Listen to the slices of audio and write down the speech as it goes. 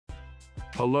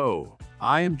Hello,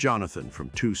 I am Jonathan from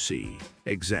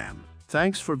 2CEXAM.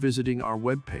 Thanks for visiting our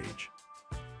webpage.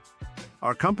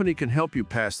 Our company can help you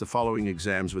pass the following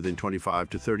exams within 25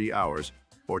 to 30 hours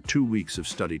or 2 weeks of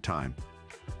study time.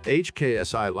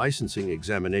 HKSI licensing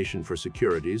examination for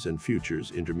securities and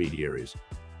futures intermediaries.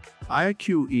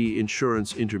 IAQE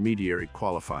insurance intermediary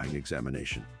qualifying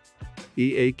examination.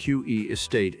 EAQE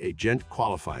estate agent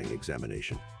qualifying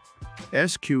examination.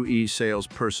 SQE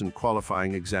salesperson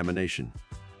qualifying examination.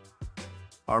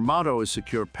 Our motto is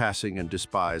secure passing and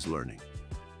despise learning.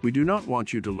 We do not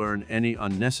want you to learn any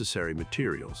unnecessary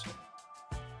materials.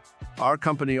 Our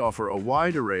company offers a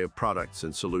wide array of products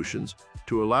and solutions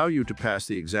to allow you to pass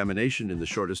the examination in the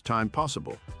shortest time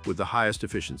possible with the highest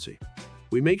efficiency.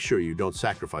 We make sure you don't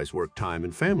sacrifice work time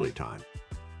and family time.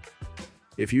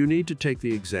 If you need to take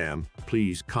the exam,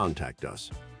 please contact us.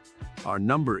 Our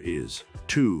number is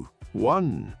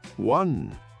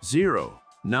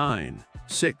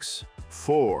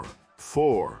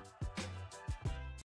 211096444.